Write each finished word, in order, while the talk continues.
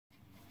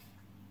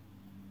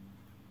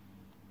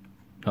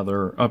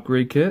Another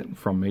upgrade kit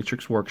from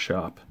Matrix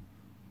Workshop.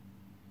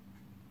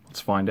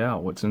 Let's find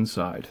out what's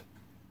inside.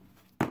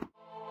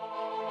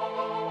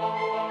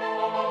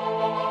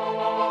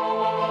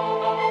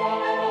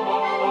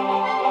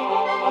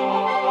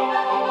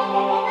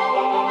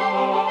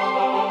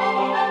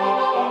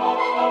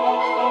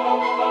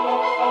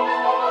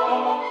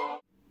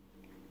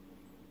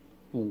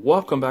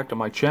 Welcome back to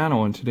my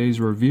channel. In today's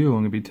review,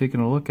 I'm going to be taking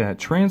a look at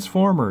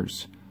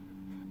Transformers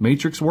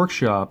Matrix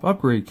Workshop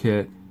Upgrade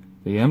Kit,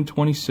 the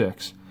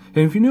M-26.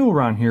 And if you're new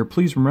around here,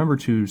 please remember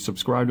to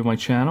subscribe to my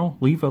channel,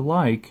 leave a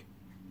like,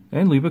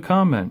 and leave a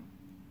comment.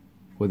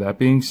 With that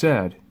being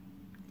said,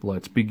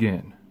 let's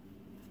begin.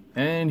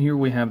 And here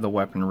we have the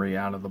weaponry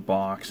out of the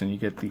box, and you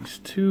get these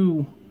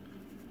two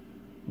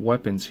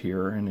weapons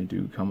here, and they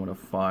do come with a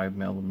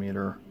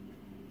 5mm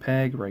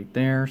peg right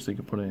there, so you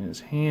can put it in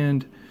his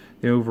hand.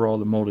 The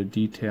molded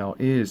detail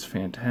is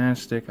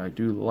fantastic. I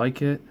do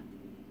like it.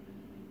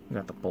 We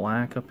got the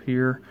black up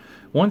here.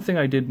 One thing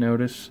I did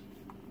notice,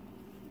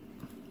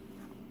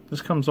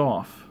 this comes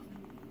off.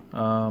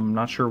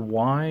 Not sure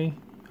why.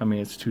 I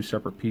mean, it's two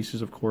separate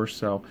pieces, of course,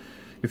 so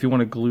if you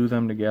want to glue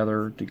them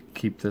together to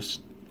keep this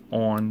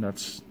on,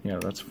 that's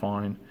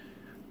fine.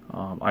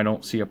 I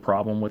don't see a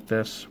problem with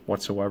this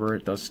whatsoever.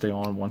 It does stay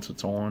on once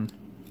it's on.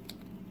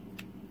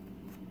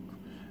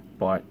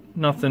 But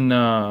nothing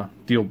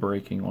deal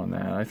breaking on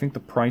that. I think the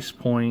price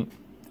point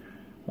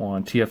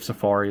on TF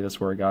Safari, that's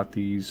where I got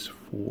these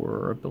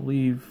for, I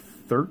believe,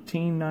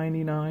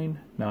 $13.99.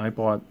 Now I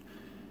bought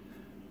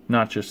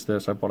not just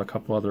this, I bought a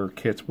couple other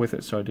kits with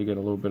it, so I did get a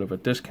little bit of a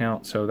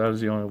discount. So that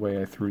was the only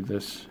way I threw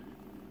this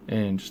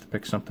in, just to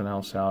pick something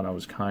else out. I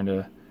was kind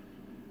of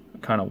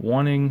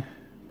wanting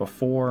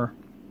before,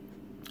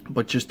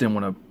 but just didn't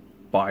want to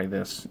buy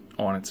this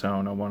on its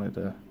own. I wanted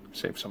to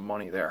save some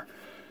money there,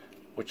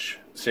 which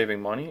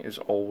saving money is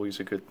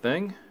always a good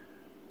thing.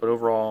 But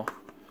overall,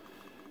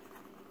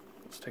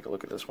 let's take a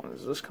look at this one.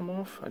 Does this come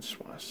off? I just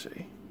want to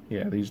see.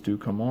 Yeah, these do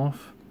come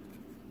off.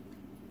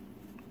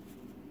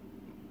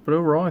 But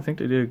overall, I think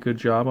they did a good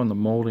job on the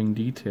molding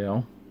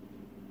detail.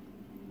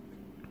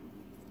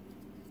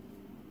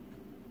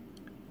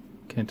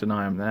 Can't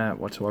deny them that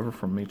whatsoever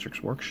from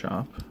Matrix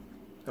Workshop.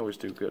 They always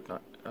do good,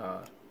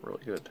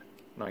 really good,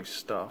 nice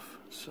stuff.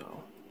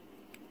 So,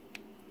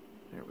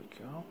 there we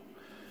go.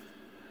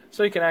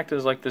 So you can act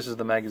as like this is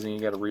the magazine,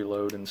 you got to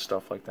reload and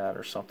stuff like that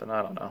or something.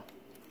 I don't know.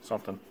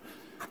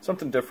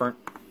 Something different.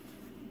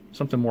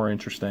 Something more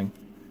interesting.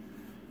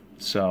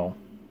 So.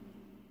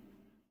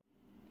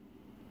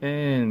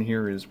 And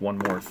here is one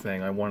more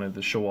thing I wanted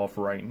to show off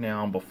right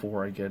now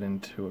before I get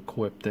into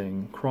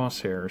equipping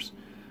Crosshairs.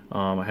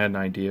 I had an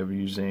idea of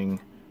using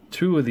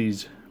two of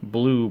these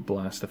blue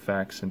blast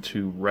effects and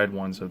two red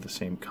ones of the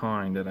same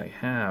kind that I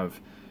have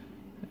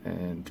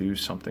and do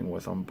something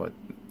with them, but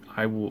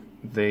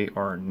they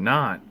are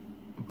not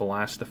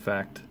blast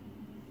effect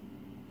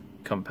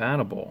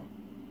compatible.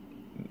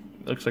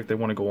 Looks like they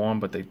want to go on,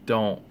 but they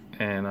don't.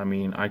 And I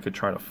mean, I could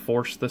try to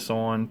force this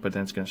on, but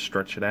then it's going to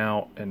stretch it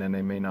out, and then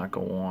they may not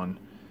go on.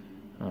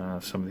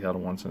 Some of the other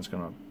ones, and it's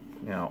going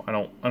to, I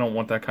don't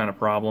want that kind of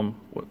problem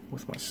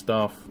with my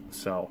stuff.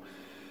 So,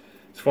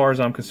 as far as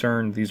I'm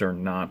concerned, these are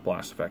not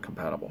blast effect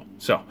compatible.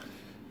 So,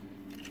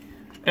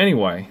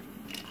 anyway,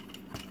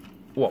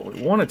 what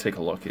we want to take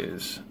a look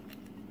is,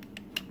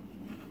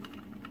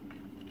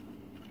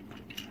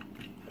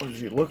 what does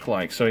he look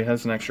like? So he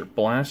has an extra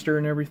blaster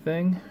and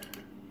everything.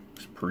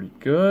 Looks pretty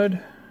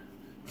good.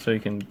 So he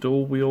can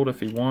dual wield if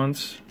he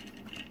wants.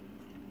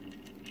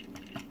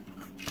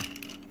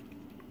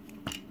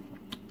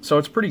 So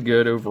it's pretty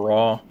good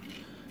overall.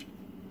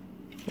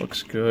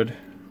 Looks good.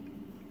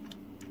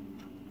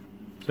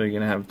 So you're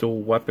gonna have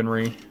dual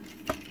weaponry.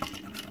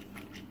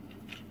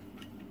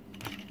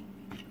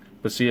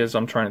 But see, as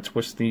I'm trying to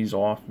twist these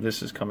off,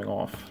 this is coming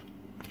off.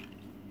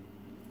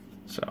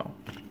 So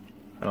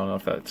I don't know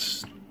if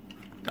that's,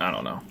 I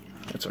don't know.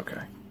 It's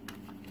okay.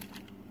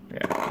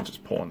 Yeah, I'm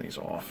just pulling these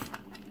off.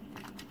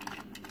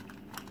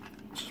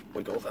 Just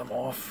wiggle them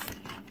off.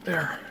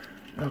 There.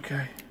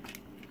 Okay.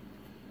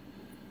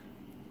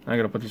 I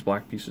gotta put these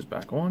black pieces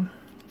back on.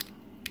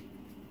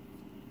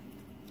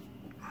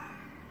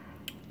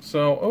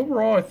 So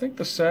overall, I think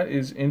the set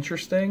is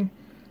interesting.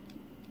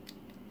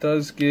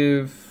 Does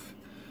give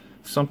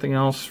something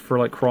else for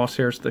like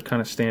Crosshairs to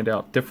kind of stand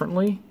out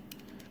differently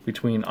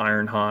between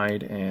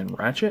Ironhide and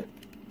Ratchet.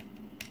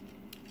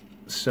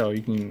 So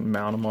you can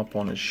mount him up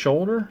on his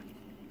shoulder,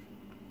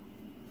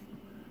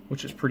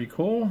 which is pretty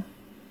cool.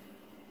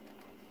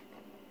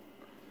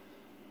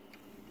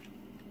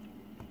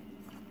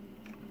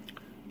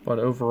 But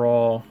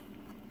overall,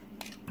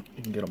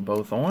 you can get them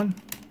both on.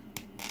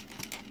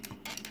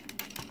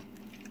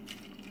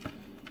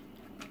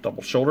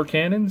 Double shoulder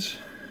cannons.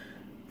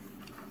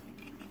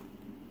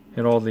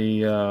 Hit all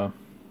the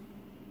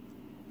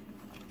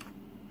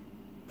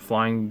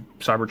flying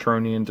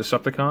Cybertronian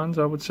Decepticons,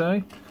 I would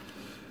say.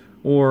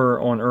 Or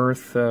on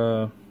Earth,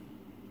 the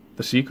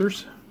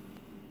Seekers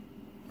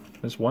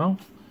as well.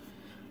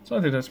 So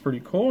I think that's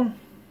pretty cool.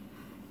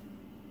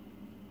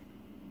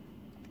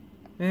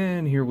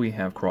 And here we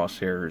have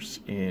Crosshairs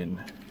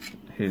in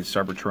his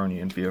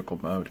Cybertronian vehicle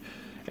mode.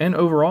 And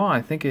overall,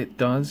 I think it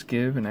does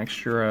give an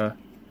extra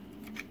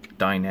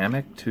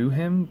dynamic to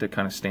him to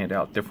kind of stand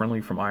out differently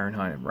from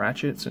Ironhide and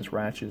Ratchet, since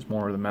Ratchet is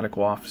more of the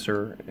medical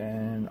officer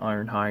and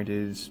Ironhide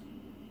is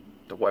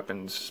the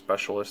weapons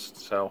specialist.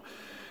 So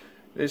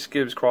this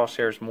gives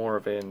Crosshairs more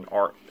of an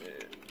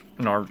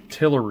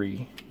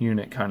artillery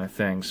unit kind of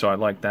thing. So I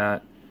like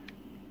that.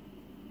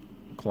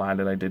 Glad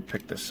that I did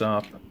pick this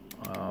up.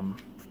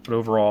 But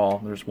overall,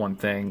 there's one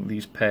thing: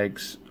 these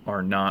pegs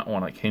are not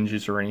on like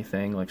hinges or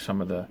anything like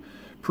some of the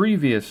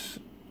previous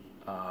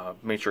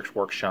Matrix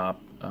Workshop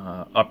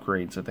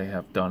upgrades that they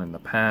have done in the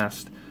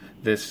past.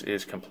 This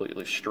is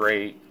completely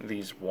straight.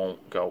 These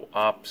won't go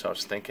up. So I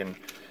was thinking,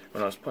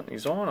 when I was putting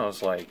these on, I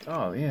was like,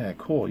 oh yeah,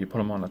 cool. You put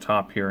them on the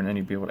top here and then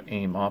you'd be able to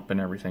aim up and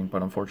everything.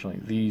 But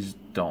unfortunately, these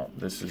don't.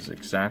 This is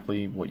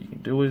exactly what you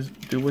can do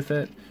with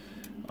it.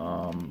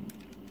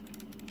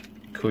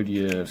 Could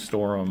you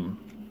store them,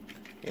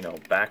 you know,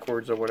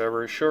 backwards or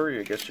whatever? Sure,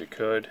 I guess you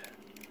could.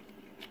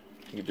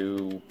 You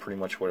do pretty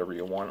much whatever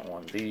you want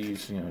on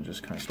these, you know,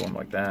 just kind of store them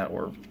like that,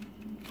 or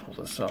pull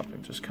this up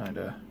and just kind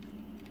of,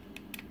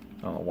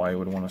 I don't know why you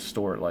would want to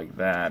store it like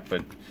that,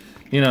 but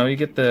you know, you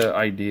get the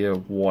idea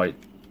of what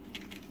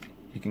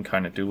you can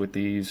kind of do with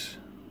these.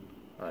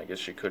 I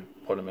guess you could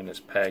put them in as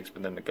pegs,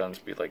 but then the guns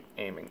be like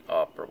aiming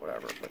up or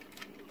whatever, but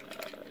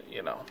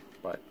you know,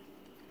 but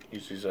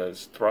use these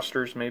as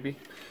thrusters maybe,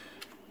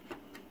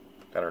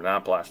 that are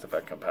not blast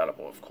effect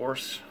compatible, of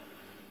course.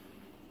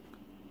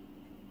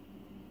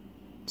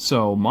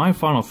 So my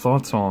final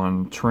thoughts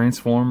on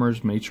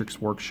Transformers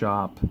Matrix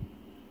Workshop,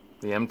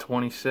 the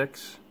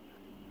M-26.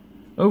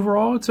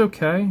 Overall, it's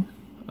okay.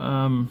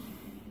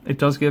 It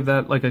does give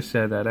that, like I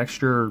said, that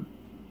extra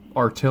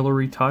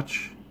artillery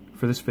touch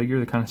for this figure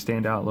to kind of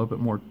stand out a little bit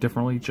more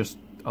differently, just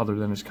other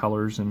than his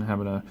colors and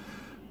having a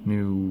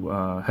new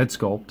head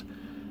sculpt.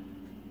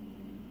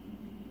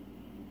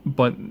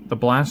 But the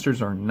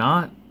blasters are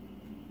not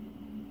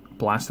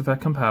blast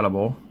effect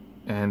compatible,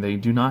 and they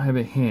do not have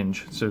a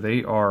hinge, so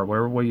they are,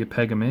 whatever way you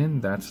peg them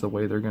in, that's the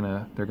way they're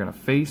gonna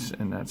face,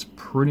 and that's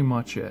pretty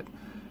much it.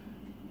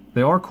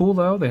 They are cool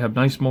though. They have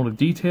nice molded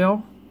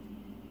detail,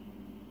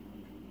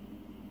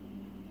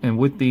 and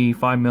with the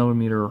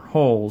 5mm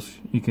holes,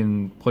 you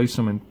can place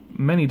them in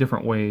many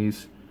different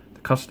ways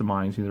to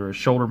customize, either as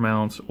shoulder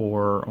mounts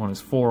or on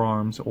his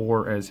forearms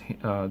or as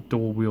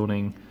dual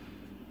wielding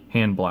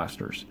hand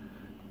blasters.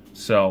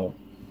 So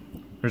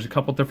there's a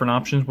couple different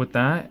options with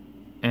that,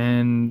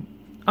 and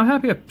I'm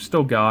happy I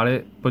still got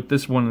it, but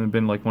this one would have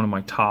been like one of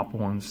my top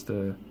ones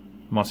to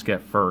must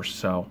get first.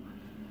 So,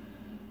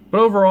 but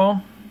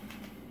overall,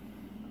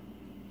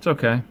 it's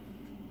okay.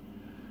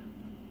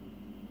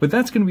 But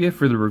that's going to be it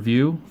for the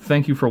review.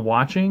 Thank you for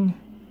watching,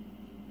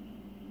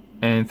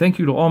 and thank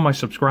you to all my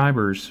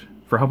subscribers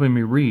for helping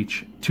me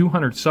reach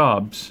 200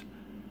 subs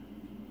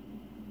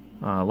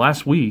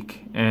last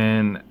week.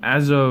 And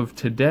as of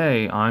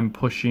today, I'm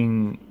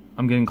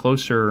getting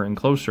closer and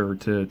closer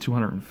to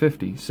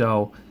 250.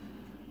 So,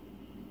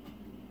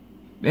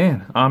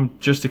 man, I'm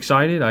just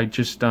excited. I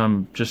just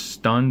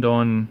stunned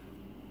on.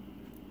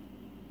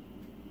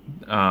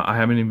 I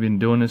haven't even been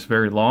doing this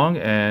very long,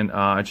 and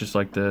I'd just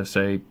like to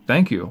say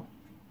thank you.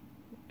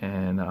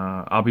 And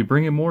I'll be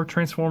bringing more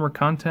Transformer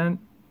content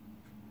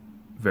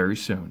very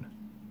soon.